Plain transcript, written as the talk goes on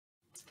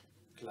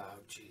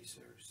Cloud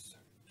chasers.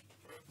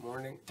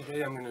 Morning.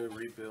 Today I'm going to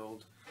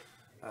rebuild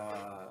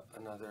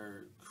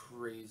another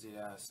crazy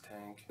ass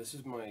tank. This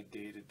is my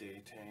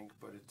day-to-day tank,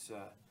 but it's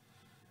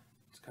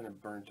kind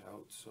of burnt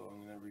out, so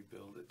I'm going to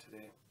rebuild it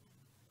today.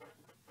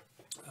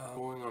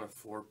 Going on a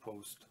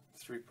 4-post,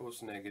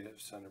 3-post negative,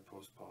 center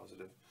post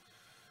positive.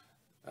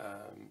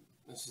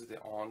 This is the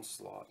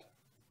Onslaught,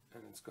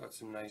 and it's got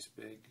some nice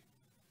big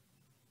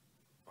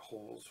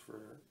holes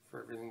for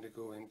everything to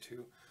go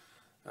into.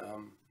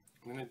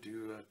 I'm going to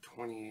do a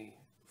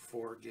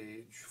 24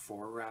 gauge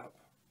 4-wrap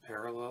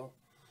parallel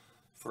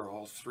for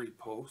all 3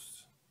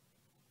 posts.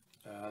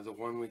 The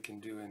one we can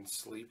do in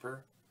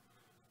sleeper,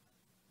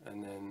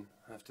 and then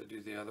have to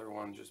do the other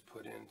one just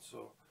put in.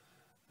 So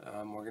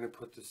we're going to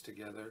put this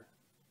together,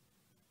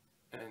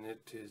 and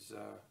it's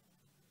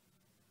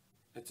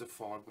a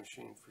fog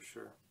machine for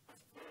sure.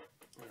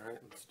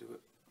 Alright, let's do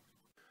it.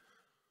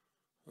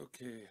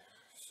 Okay,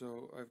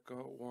 so I've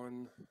got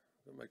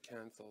my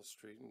canthal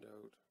straightened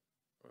out.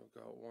 I've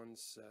got one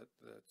set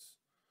that's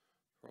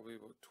probably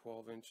about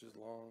 12 inches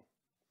long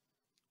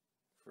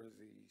for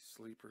the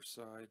sleeper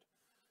side,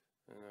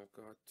 and I've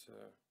got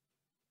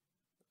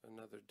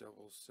another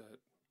double set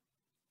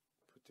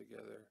put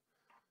together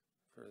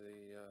for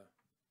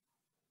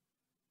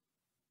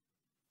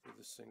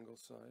the single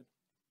side.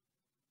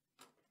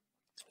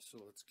 So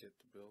let's get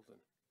to building.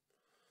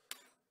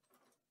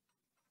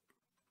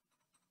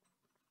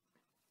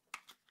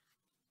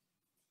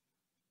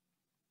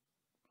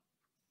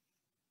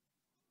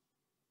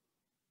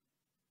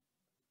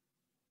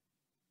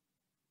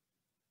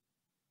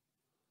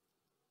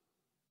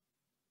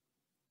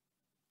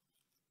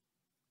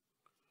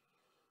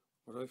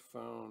 What I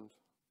found,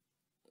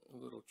 a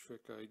little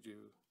trick I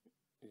do,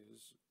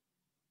 is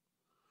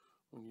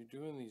when you're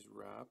doing these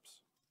wraps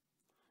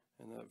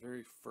and that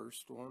very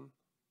first one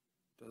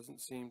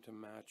doesn't seem to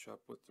match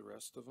up with the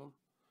rest of them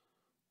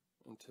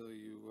until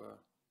you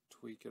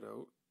tweak it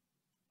out,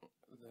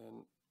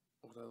 then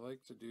what I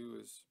like to do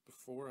is,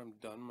 before I'm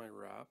done my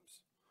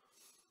wraps,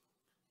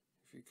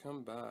 if you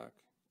come back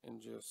and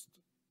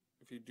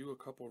if you do a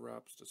couple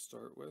wraps to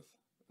start with,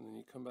 and then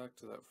you come back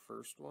to that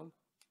first one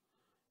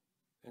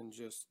and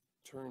just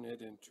turn it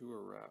into a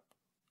wrap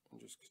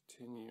and just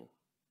continue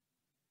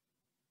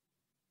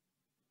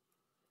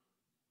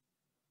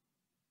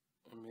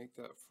and make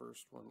that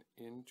first one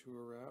into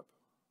a wrap,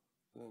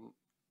 then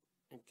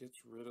it gets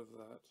rid of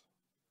that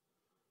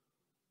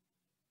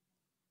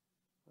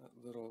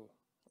little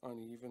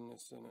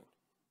unevenness in it.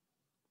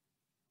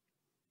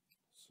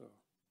 So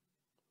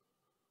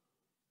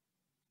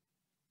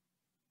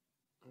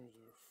there's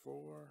our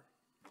 4.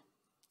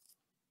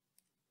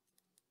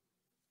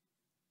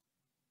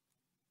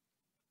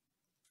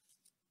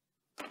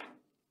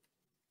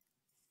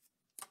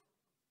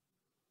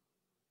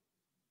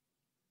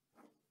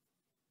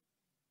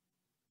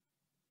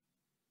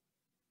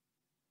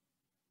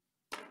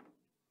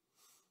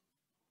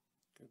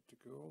 Good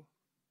to go.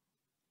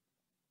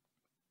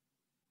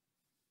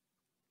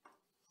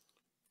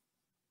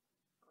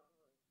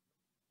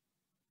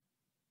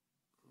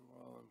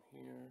 While I'm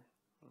here,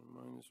 I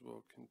might as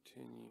well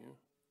continue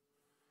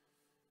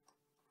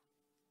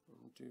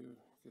and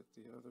get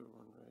the other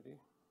one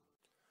ready.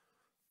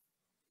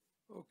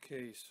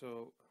 Okay,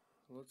 so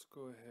let's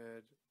go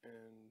ahead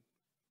and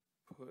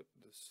put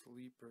the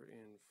sleeper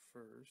in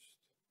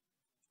first,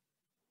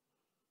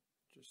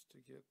 just to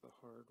get the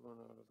hard one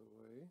out of the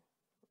way.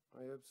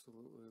 I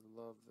absolutely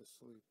love the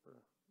sleeper.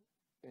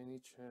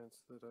 Any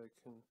chance that I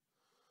can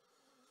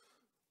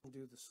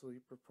do the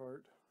sleeper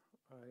part,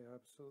 I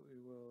absolutely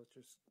will. It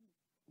just,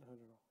 I don't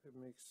know, it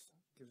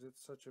gives it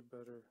such a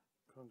better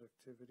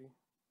conductivity,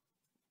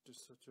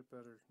 just such a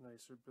better,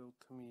 nicer build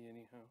to me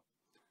anyhow.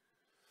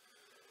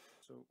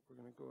 So we're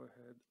going to go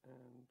ahead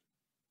and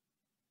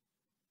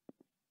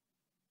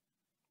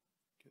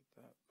get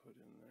that put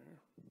in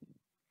there.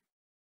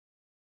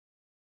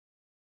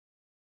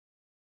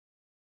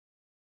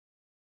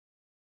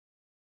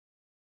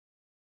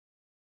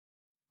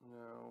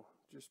 Now,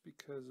 just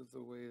because of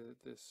the way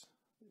that this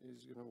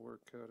is going to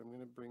work out, I'm going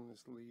to bring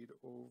this lead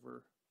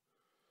over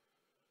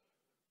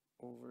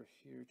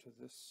here to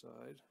this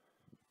side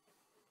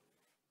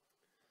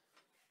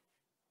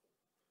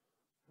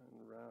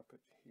and wrap it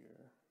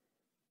here.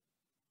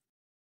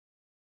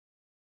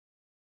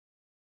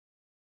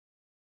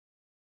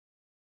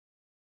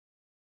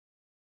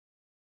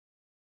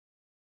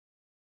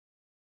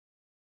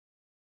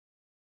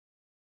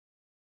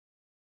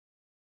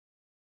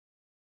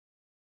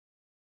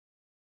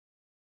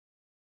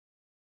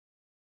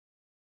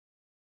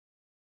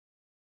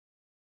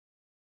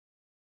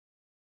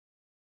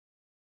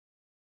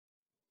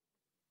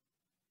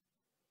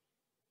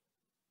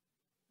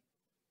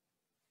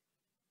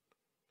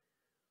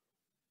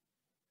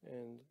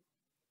 And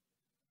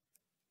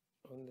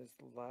on this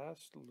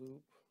last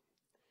loop,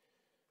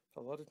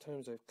 a lot of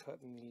times I've cut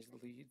in these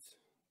leads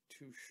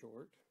too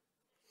short.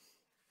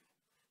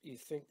 You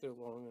think they're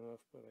long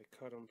enough, but I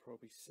cut them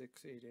probably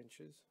 6-8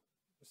 inches,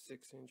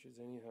 6 inches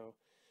anyhow.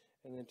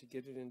 And then to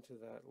get it into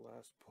that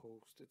last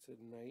post, it's a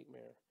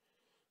nightmare.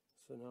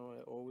 So now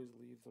I always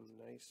leave them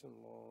nice and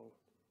long,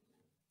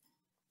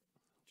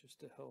 just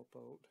to help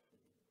out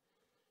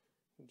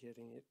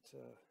getting it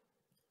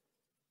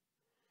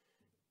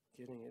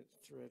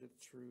threaded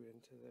through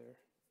into there.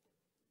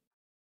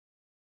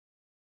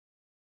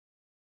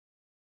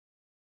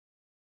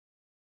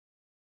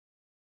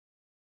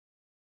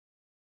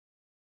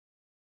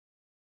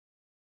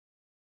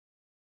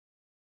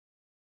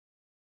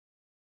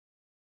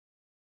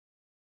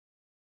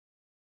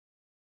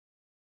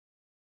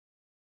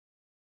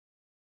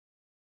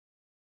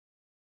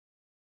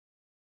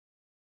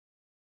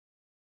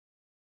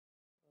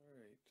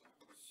 Alright,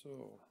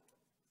 so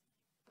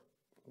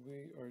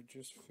we are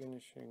just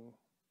finishing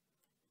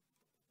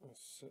a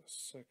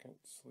second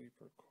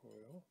sleeper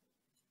coil.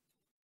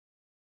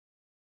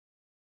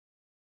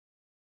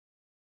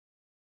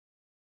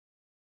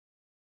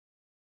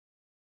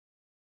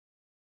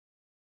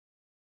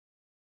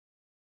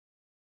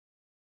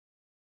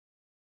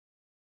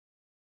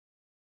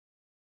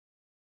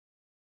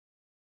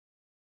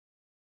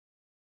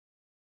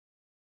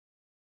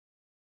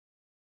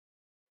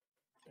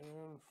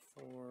 And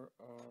for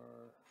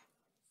our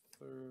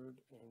third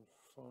and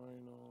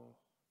final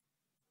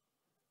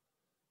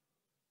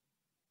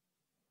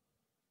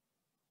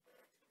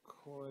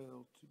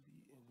coil to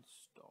be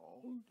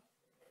installed,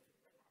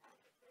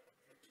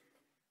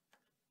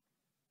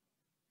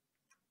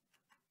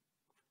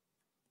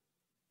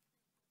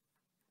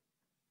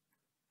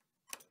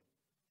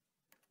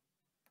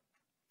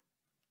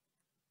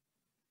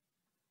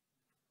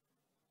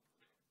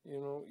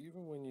 you know,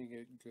 even when you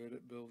get good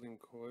at building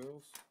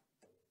coils,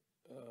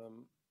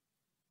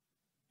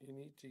 you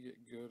need to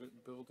get good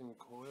at building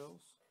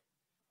coils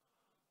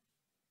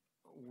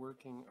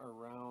working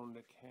around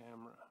a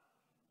camera.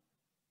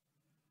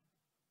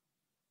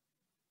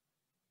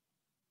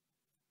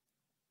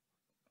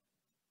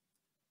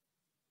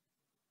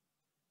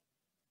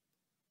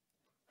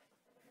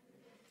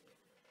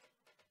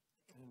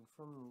 And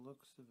from the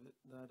looks of it,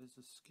 that is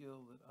a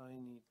skill that I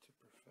need to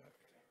perfect.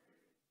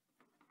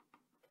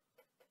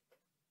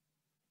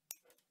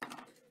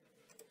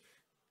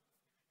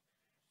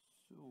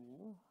 So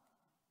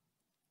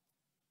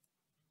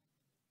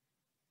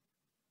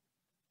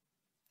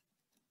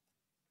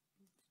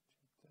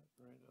let's take that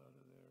right out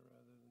of there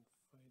rather than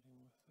fighting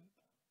with it.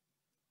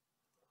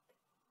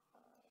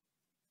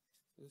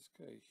 This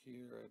guy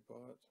here, I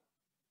bought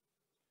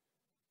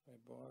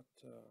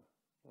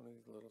one of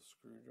these little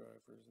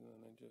screwdrivers, and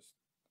then I just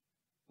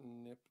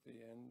nipped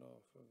the end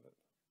off of it.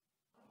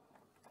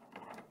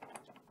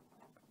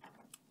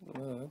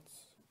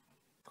 Let's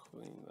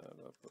clean that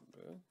up a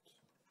bit.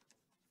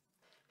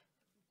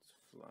 Let's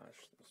flash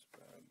this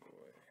bad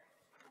boy.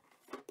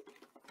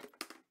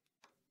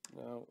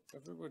 Now,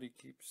 everybody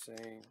keeps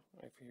saying,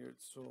 I hear it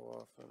so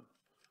often,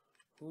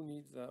 who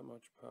needs that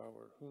much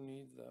power? Who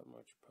needs that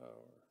much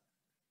power?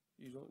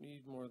 You don't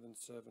need more than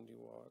 70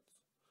 watts.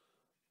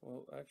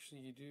 Well,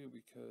 actually you do,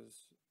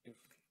 because if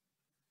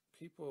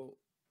people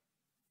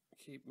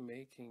keep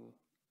making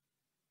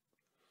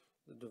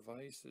the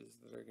devices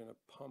that are going to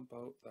pump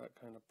out that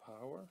kind of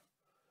power,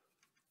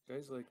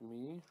 guys like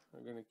me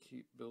are going to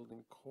keep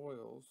building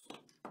coils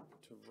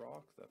to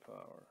rock the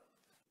power.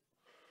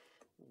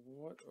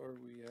 What are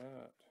we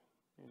at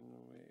in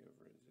the way of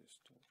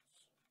resistance?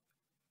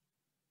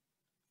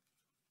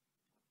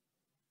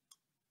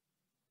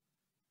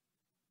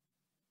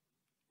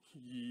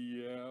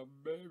 Yeah,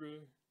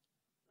 baby.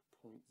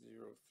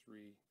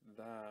 0.03.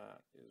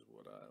 That is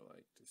what I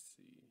like to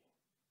see.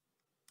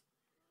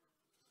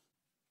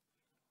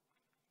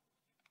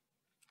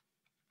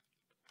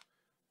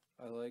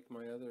 I like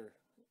my other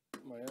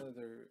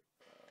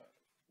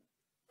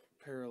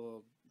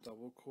parallel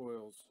double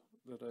coils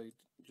that I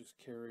just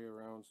carry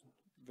around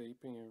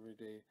vaping every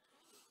day.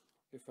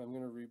 If I'm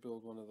going to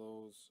rebuild one of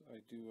those, I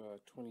do a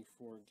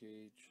 24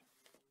 gauge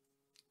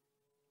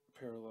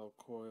parallel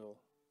coil,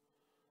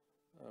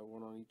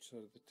 one on each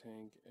side of the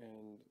tank,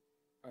 and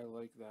I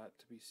like that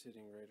to be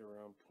sitting right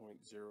around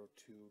 0.02,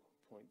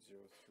 0.03.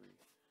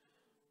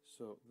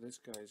 So this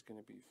guy is going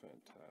to be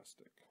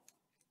fantastic.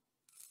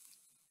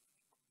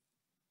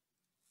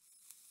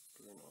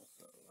 Burn off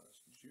that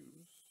last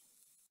juice.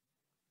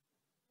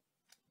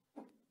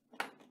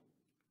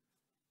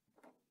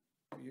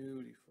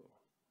 Beautiful.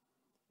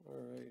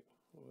 Alright,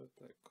 we'll let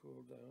that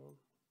cool down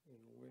and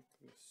wick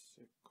this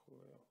sick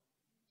coil.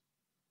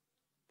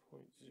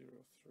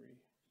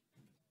 0.03.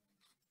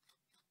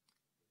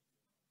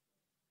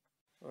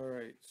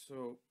 Alright,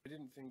 so I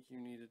didn't think you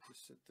needed to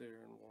sit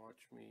there and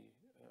watch me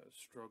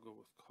struggle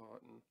with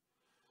cotton.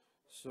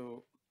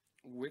 So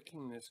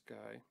wicking this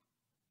guy,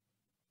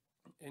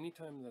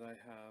 anytime that I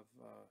have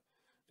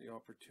the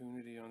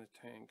opportunity on a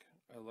tank,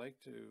 I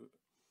like to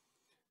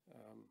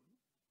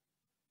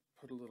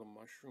put a little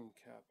mushroom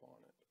cap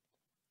on it.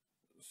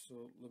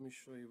 So let me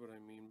show you what I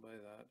mean by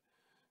that.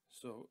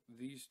 So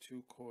these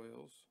two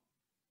coils,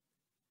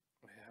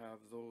 I have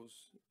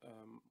those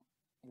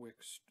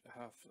wicks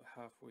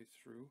halfway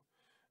through,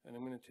 and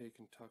I'm going to take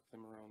and tuck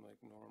them around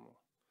like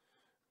normal.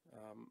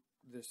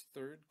 this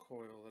third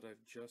coil that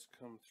I've just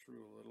come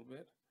through a little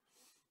bit,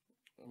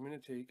 I'm going to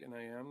take, and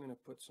I am going to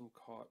put some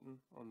cotton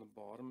on the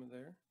bottom of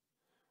there,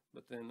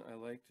 but then I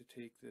like to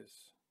take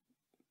this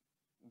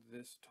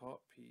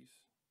top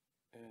piece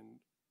and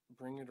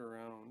bring it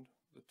around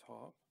the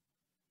top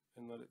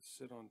and let it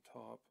sit on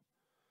top,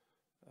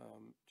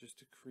 just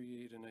to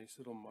create a nice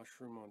little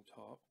mushroom on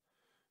top,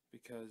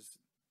 because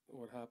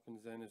what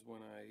happens then is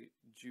when I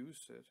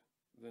juice it,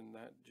 then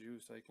that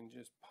juice I can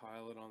just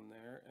pile it on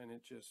there and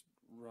it just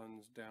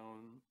runs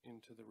down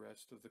into the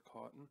rest of the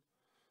cotton.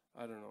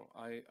 I don't know,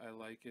 I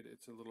like it.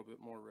 It's a little bit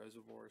more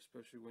reservoir,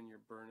 especially when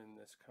you're burning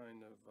this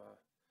kind of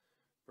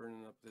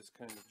burning up this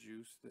kind of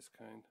juice, this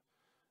kind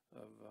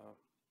of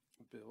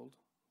build.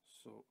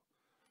 So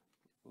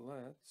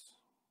let's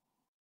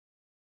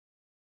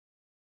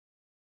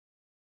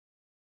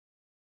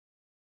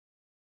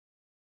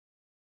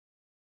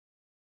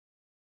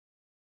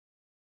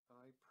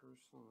I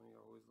personally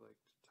always like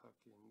to tuck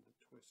in the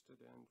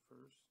twisted end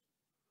first.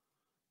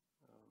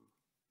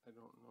 I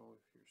don't know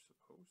if you're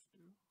supposed to,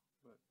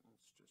 but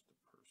it's just a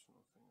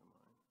personal thing of mine.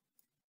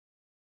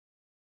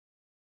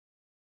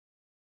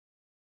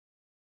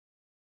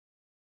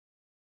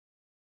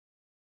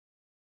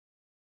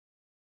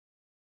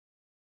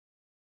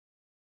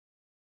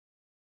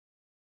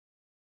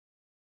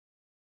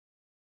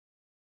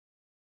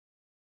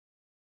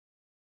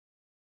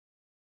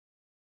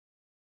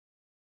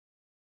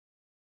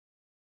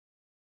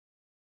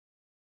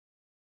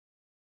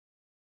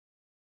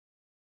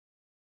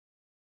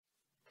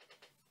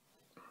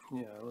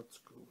 Yeah, let's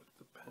go with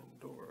the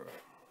Pandora.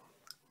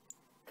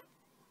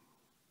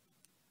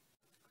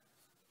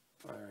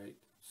 Alright,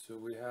 so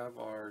we have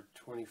our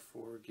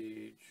 24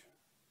 gauge,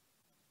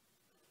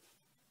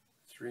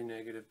 3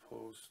 negative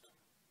post,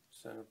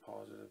 center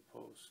positive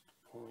post,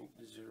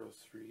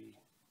 0.03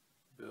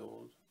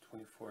 build,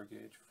 24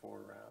 gauge,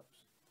 4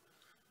 wraps.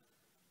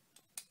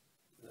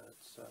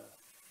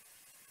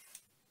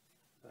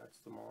 That's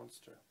the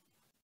monster.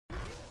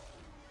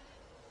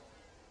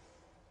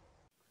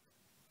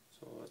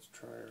 So let's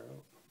try her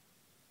out.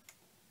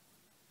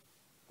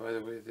 By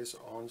the way, this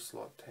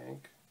Onslaught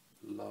tank,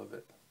 love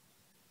it.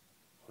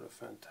 What a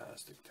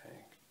fantastic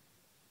tank.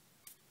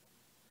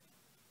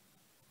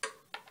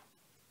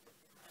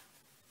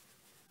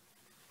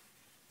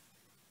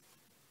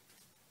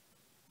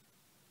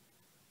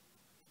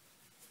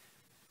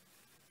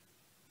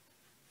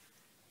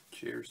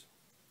 Cheers.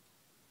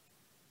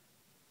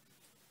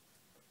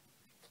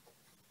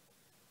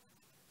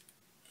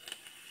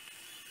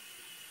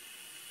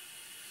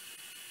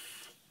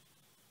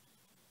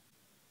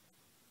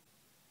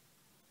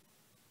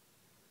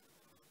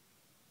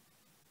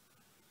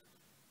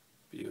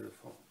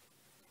 Beautiful.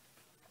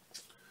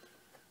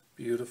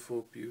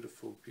 Beautiful,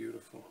 beautiful,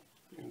 beautiful.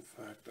 In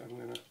fact, I'm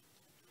going to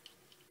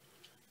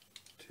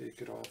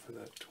take it off of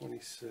that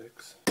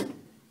 26,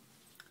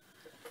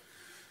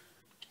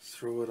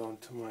 throw it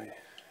onto my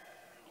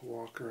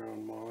walk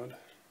around mod,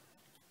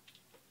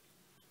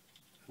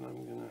 and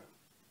I'm going to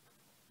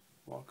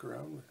walk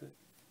around with it.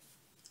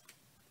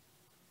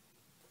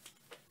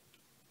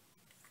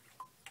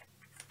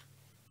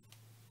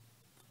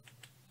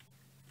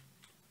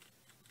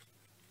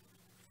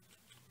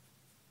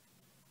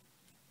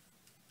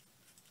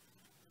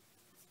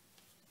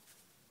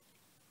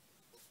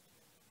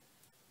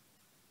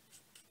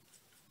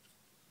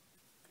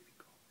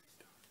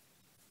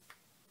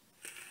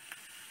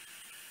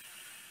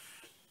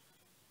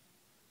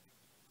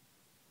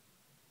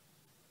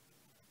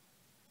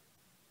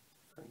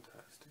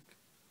 Fantastic.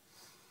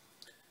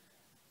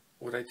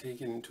 Would I take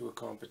it into a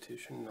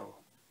competition? No.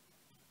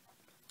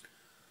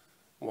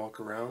 Walk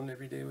around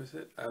every day with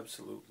it?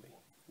 Absolutely.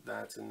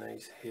 That's a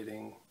nice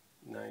hitting,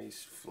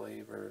 nice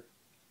flavor,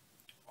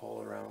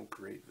 all around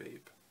great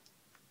vape.